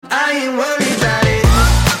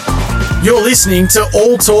You're listening to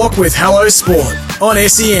All Talk with Hello Sport on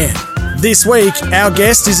SEN. This week, our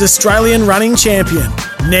guest is Australian running champion,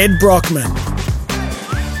 Nedd Brockmann.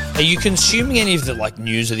 Are you consuming any of the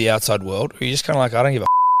news of the outside world? Or are you just kind of I don't give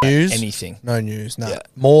a news? Anything? No news, no. Yeah.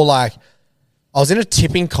 More like, I was in a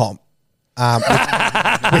tipping comp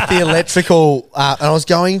with the electrical, and I was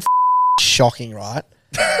going shocking, right?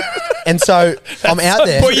 And so I'm out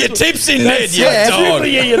there. Put your tips in, Nedd.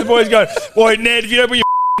 Yeah. The boys going, boy, Nedd, if you don't put your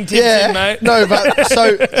tips in, mate. No, but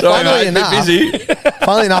so funnily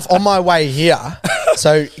enough, on my way here,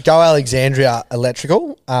 so Go Alexandria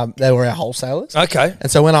Electrical, they were our wholesalers. Okay. And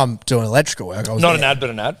so when I'm doing electrical work, I was Not there. an ad, but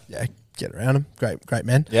an ad. Yeah, get around them. Great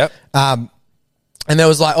men. Yep. And there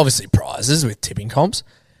was obviously prizes with tipping comps.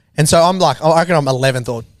 And so I'm I reckon I'm 11th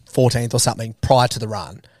or 14th or something prior to the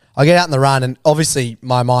run. I get out in the run and obviously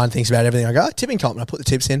my mind thinks about everything. I go, tipping comp, and I put the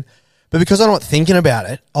tips in. But because I'm not thinking about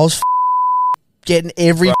it, I was getting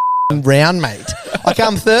every round, mate. I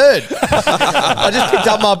come third. I just picked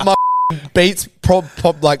up my Beats Pro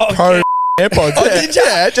AirPods. Oh, did you?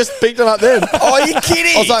 Yeah, just picked them up then. Oh, are you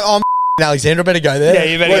kidding? I was like, Alexandra, better go there. Yeah,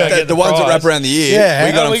 you better go get the ones that wrap around the ear. Yeah.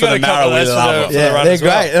 We got them for the marrow. We love them. Yeah, they're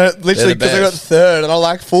great. And literally, because I got third, and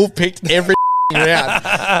I full picked every round.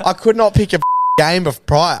 I could not pick a game of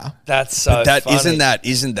prior. That's so funny.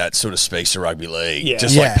 Isn't that sort of speaks to rugby league? Yeah.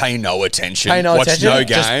 Just pay no attention. Pay no watch attention, no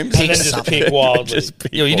just games. pick And then just something. pick wildly. Just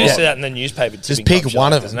pick You do wildly. see that in the newspaper. Just pick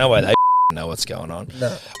one of them. There's no way they know what's going on.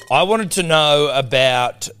 No. I wanted to know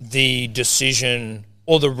about the decision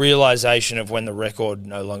or the realisation of when the record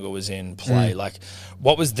no longer was in play.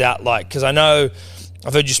 What was that like? Because I know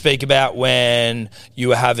I've heard you speak about when you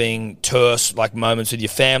were having terse moments with your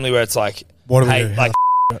family where it's What do we hey, do?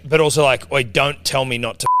 but also wait, don't tell me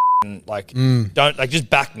not to don't just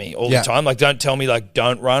back me all the time. Don't tell me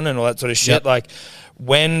don't run and all that sort of shit. Yep.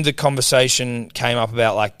 When the conversation came up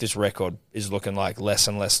about this record is looking less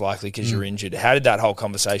and less likely because you're injured, how did that whole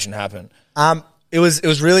conversation happen? It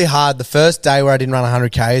was really hard. The first day where I didn't run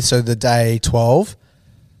 100K, so the day 12,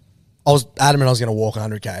 I was adamant I was going to walk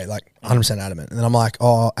 100K, 100% adamant. And then I'm like,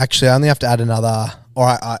 oh, actually, I only have to add another,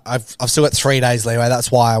 or I've still got 3 days leeway.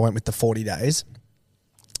 That's why I went with the 40 days.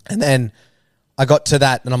 And then I got to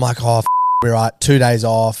that, and I'm like, oh, we're right. 2 days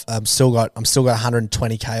off. I'm still got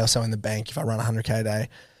 120K or so in the bank if I run 100K a day.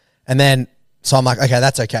 And then, so I'm like, okay,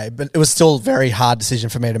 that's okay. But it was still a very hard decision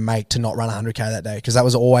for me to make to not run 100K that day because that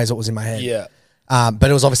was always what was in my head. Yeah. But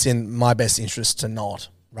it was obviously in my best interest to not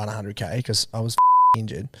run 100K because I was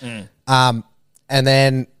injured. And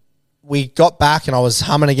then we got back and I was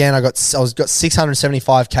humming again. I got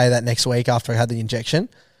 675K that next week after I had the injection.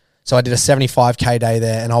 So I did a 75K day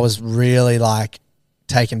there and I was really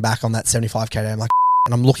taken back on that 75K day. I'm like,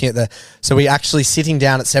 and I'm looking at so we actually sitting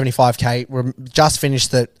down at 75K. We're just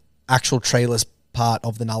finished the actual treeless part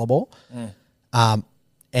of the Nullarbor.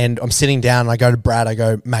 And I'm sitting down and I go to Brad, I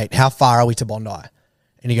go, mate, how far are we to Bondi?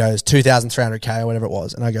 And he goes, 2,300K or whatever it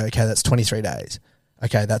was. And I go, okay, that's 23 days.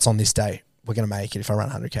 Okay, that's on this day. We're going to make it if I run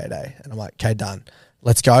 100K a day. And I'm like, okay, done.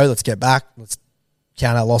 Let's go. Let's get back. Let's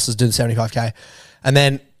count our losses, do the 75K. And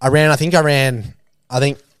then I think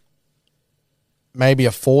maybe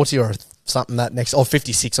a 40 or something or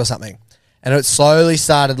 56 or something. And it slowly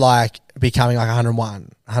started becoming 101,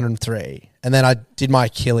 103. And then I did my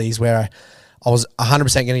Achilles where I was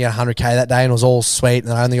 100% going to get 100K that day and it was all sweet. And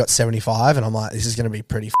then I only got 75 and I'm like, this is going to be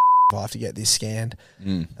pretty if I have to get this scanned.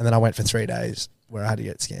 And then I went for 3 days where I had to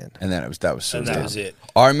get scanned. And then that was it.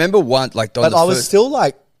 I remember one but I was still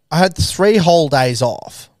I had 3 whole days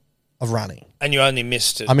off of running. And you only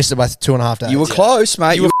missed it. I missed it by 2.5 days. You were close,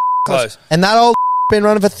 mate. You were close. And that old been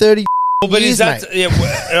running for 30 But years, is that? mate. Yeah,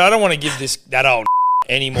 I don't want to give that old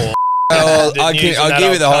anymore. I'll The news give and that you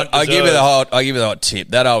old the hot. cunt I'll give you the deserves. hot. I'll give you the hot tip.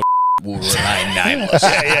 That old will remain nameless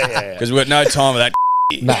Yeah. because we've got no time for that.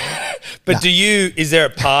 No. But is there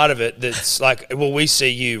a part of it that's will we see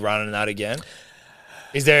you running that again?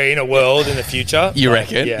 Is there in a world in the future? You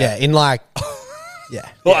reckon? Yeah, in yeah.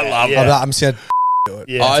 Well, I love Yeah. it. I'm just going to do it.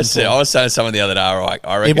 Yeah. I was saying to someone the other day. I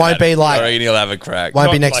reckon It won't be I reckon he'll have a crack.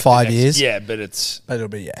 Won't be Not next the 5 years. Yeah, but it's But it'll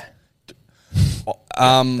be,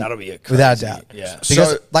 that'll be a crazy, without a doubt. Yeah.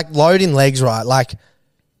 Because, loading legs, right,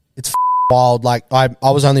 it's wild. I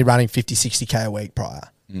was only running 50, 60K a week prior.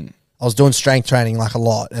 I was doing strength training, a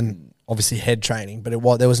lot, and obviously head training, but I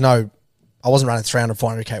wasn't running 300,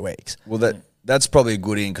 400K weeks. Well, that's probably a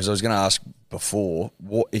good in because I was going to ask before,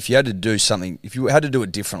 if you had to do something, if you had to do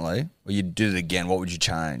it differently or you'd do it again, what would you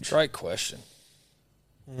change? Great question.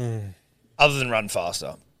 Other than run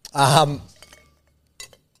faster. Probably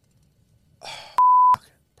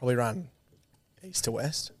run east to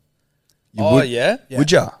west. You would? Yeah?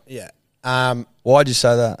 Would you? Yeah. Why'd you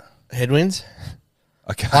say that? Headwinds.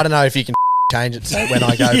 Okay. I don't know if you can change it so when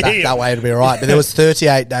I go back that way it'll be all right. But there was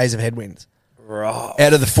 38 days of headwinds. Right.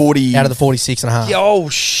 Out of the 40. Out of the 46 and a half. Oh,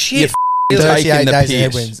 shit. 38 the days piss. of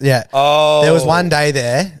headwinds. Yeah. Oh. There was one day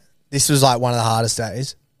there. This was like one of the hardest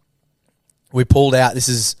days. We pulled out.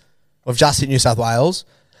 We've just hit New South Wales.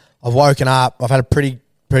 I've woken up. I've had a pretty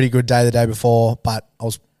good day the day before, but I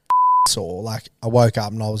was sore. Like I woke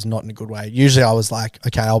up and I was not in a good way. Usually I was like,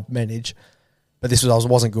 okay, I'll manage. But I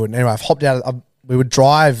wasn't good. And anyway, I've hopped out. We would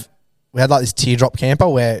drive. We had like this teardrop camper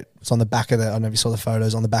where it's on the back of I don't know if you saw the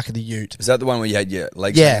photos, on the back of the ute. Is that the one where you had your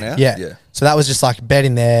legs hanging out? Yeah. So that was just like a bed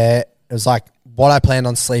in there. It was like what I planned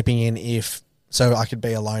on sleeping in so I could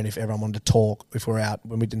be alone if everyone wanted to talk if we're out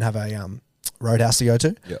when we didn't have a roadhouse to go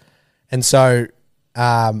to. Yeah. And so,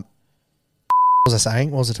 what was I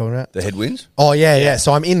saying? What was I talking about? The headwinds? Oh, yeah.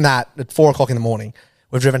 So I'm in that at 4 o'clock in the morning.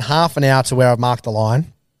 We've driven half an hour to where I've marked the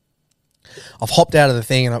line. I've hopped out of the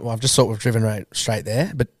thing and I've just sort of driven right straight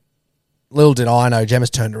there. But little did I know, Gemma's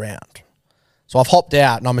turned around. So I've hopped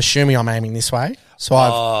out and I'm assuming I'm aiming this way. So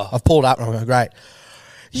I've pulled up and I'm going, great.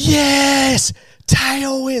 Yes!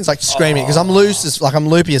 Tailwinds! Like screaming because I'm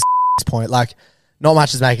loopy as this point. Like not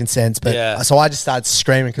much is making sense. But so I just started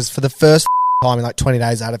screaming because for the first time in like 20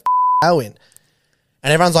 days I had a tailwind.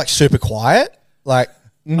 And everyone's like super quiet. Like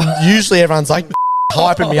usually everyone's like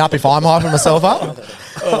hyping me up if I'm hyping myself up.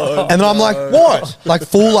 And then I'm like, what? Like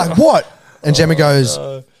full like what? And Gemma goes,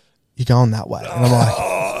 you're going that way. And I'm like,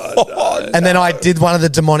 and then I did one of the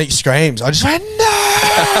demonic screams. I just went, no.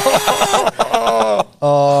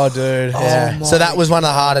 Oh, dude. Yeah. So that was one of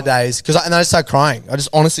the harder days. And I just started crying. I just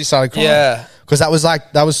honestly started crying. Yeah. Because that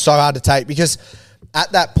was so hard to take. Because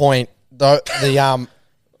at that point, the tail and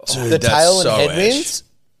so headwinds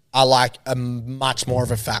are like a much more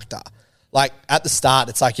of a factor. Like at the start,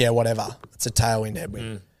 it's like, yeah, whatever. It's a tailwind,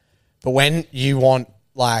 headwind. But when you want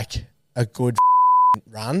like a good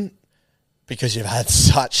run, because you've had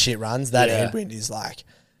such shit runs, that headwind is like,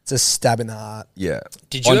 it's a stab in the heart. Yeah.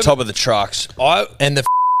 Did you on ever- top of the trucks. And the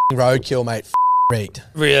roadkill, mate, reeked.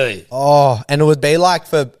 Really? Oh, and it would be like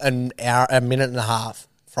for an hour, a minute and a half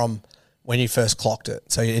from when you first clocked it.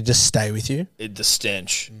 So it'd just stay with you. The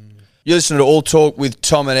stench. You're listening to All Talk with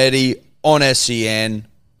Tom and Eddie on SEN.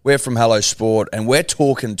 We're from Hello Sport, and we're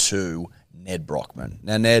talking to Nedd Brockmann.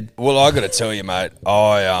 Now, Ned, well, I got to tell you, mate,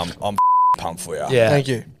 I'm pumped for you. Yeah. Thank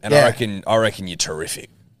you. And I reckon you're terrific.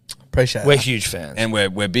 Appreciate We're it. huge fans. And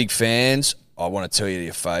we're big fans. I want to tell you to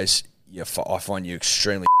your face, I find you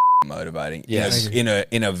extremely motivating. Yes. In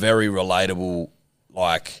a very relatable,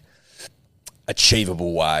 like,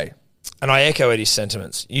 achievable way. And I echo Eddie's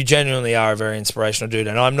sentiments. You genuinely are a very inspirational dude,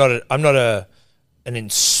 and I'm not an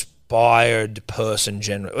inspired person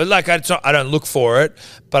generally. Like I don't look for it,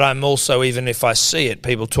 but I'm also, even if I see it,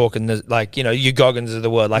 people talking you Goggins of the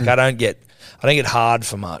world. Like I don't get hard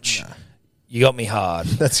for much. No. You got me hard.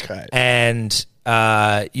 That's great. And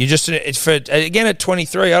you just, it's for, again at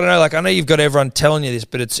 23, I don't know, like I know you've got everyone telling you this,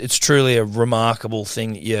 but it's truly a remarkable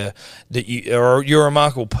thing you're a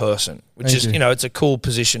remarkable person, which is, it's a cool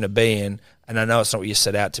position to be in. And I know it's not what you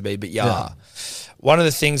set out to be, but yeah. One of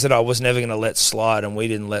the things that I was never going to let slide, and we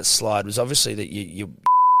didn't let slide, was obviously that you're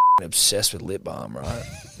obsessed with lip balm, right?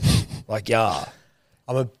 Like, yeah.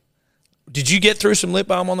 Did you get through some lip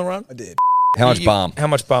balm on the run? I did. How much balm? How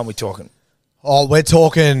much balm we talking? Oh, we're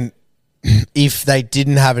talking if they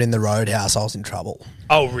didn't have it in the roadhouse, I was in trouble.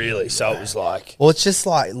 Oh, really? So it was like... Well, it's just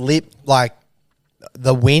like like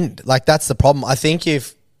the wind. Like that's the problem. I think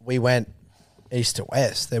if we went east to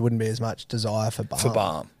west, there wouldn't be as much desire for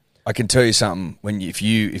balm. I can tell you something. If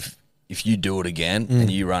you do it again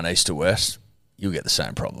and you run east to west, you'll get the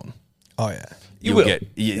same problem. Oh yeah, you will.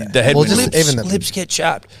 The head lips get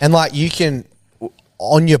chapped, and like you can,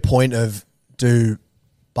 on your point of, do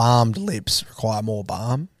balmed lips require more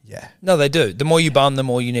balm? Yeah. No, they do. The more you balm, the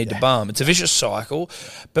more you need to balm. It's a vicious cycle.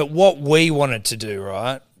 But what we wanted to do,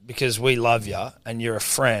 right, because we love you and you're a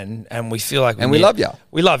friend and we feel like... we love you.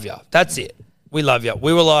 We love you. That's it. We love you.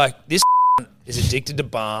 We were like, this is addicted to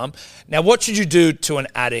balm. Now, what should you do to an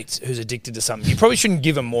addict who's addicted to something? You probably shouldn't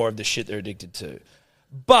give them more of the shit they're addicted to.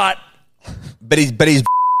 But he's doing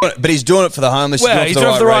it for the homeless. Well, he's doing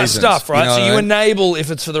it for the right stuff, right? You know so you enable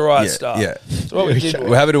if it's for the right stuff. Yeah. So what we did,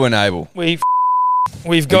 we're happy to enable.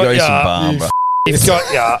 We've got you some balm, bro. We've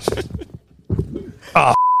got ya.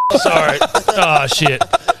 Oh, sorry. Oh, shit.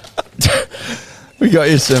 We got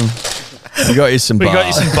you some We got you some We balm. got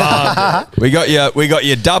you some balm. We got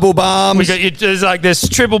your double balms. We got you. There's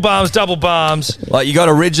triple balms, double balms. Like you got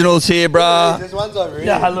originals here, bruh. There's ones over here.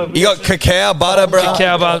 Yeah, look. You got cacao butter, bruh.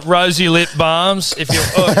 Cacao balms, rosy lip balms. If you're,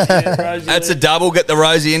 rosy That's lip, a double. Get the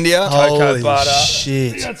rosy India. cocoa butter.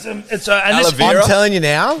 shit. We got some, and Aloe this, vera. I'm telling you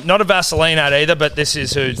now. not a Vaseline ad either, but this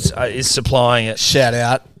is who is supplying it. Shout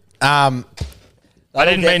out. I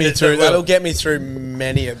didn't mean to. That'll get me through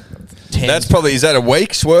many a 10. That's probably, is that a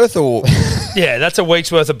week's worth or is Yeah, that's a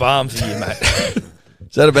week's worth of balm for you, mate.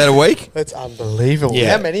 that about a week? That's unbelievable.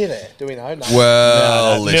 Yeah. How many are there? Do we know? No.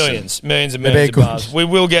 Well, listen. Millions and Maybe millions of good. balms. We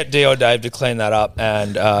will get D.O. Dave to clean that up,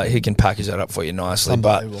 and he can package that up for you nicely.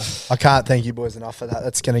 But Unbelievable. I can't thank you boys enough for that.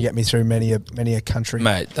 That's going to get me through many a country.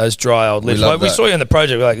 mate, those dry old lips. love Like, we that. saw you on the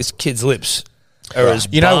project. We're like, this kid's lips are as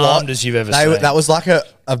You know balmed what? as you've ever They, seen. that was like a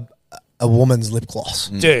woman's lip gloss.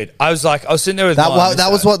 Dude, I was sitting there with That mine,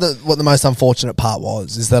 that was what the most unfortunate part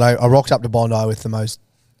was, is that I rocked up to Bondi with the most,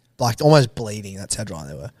 like, almost bleeding. That's how dry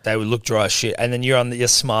they were. They would look dry as shit, and then you're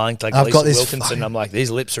smiling like I've Lisa got this Wilkinson. fucking- I'm like,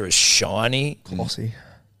 these lips are as shiny Glossy.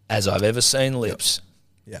 as I've ever seen lips.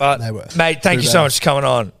 Yeah, But they were. mate, thank True you so that. much for coming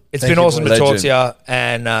on. It's Thank been you, awesome to boys. talk to Legend. you,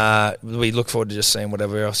 and we look forward to just seeing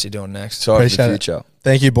whatever else you're doing next. Sorry for Appreciate the it. future.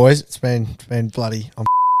 Thank you, boys. It's been bloody.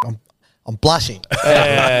 I'm blushing.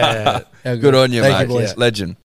 Yeah. How Good on you, Thank mate. you, boys. Legend.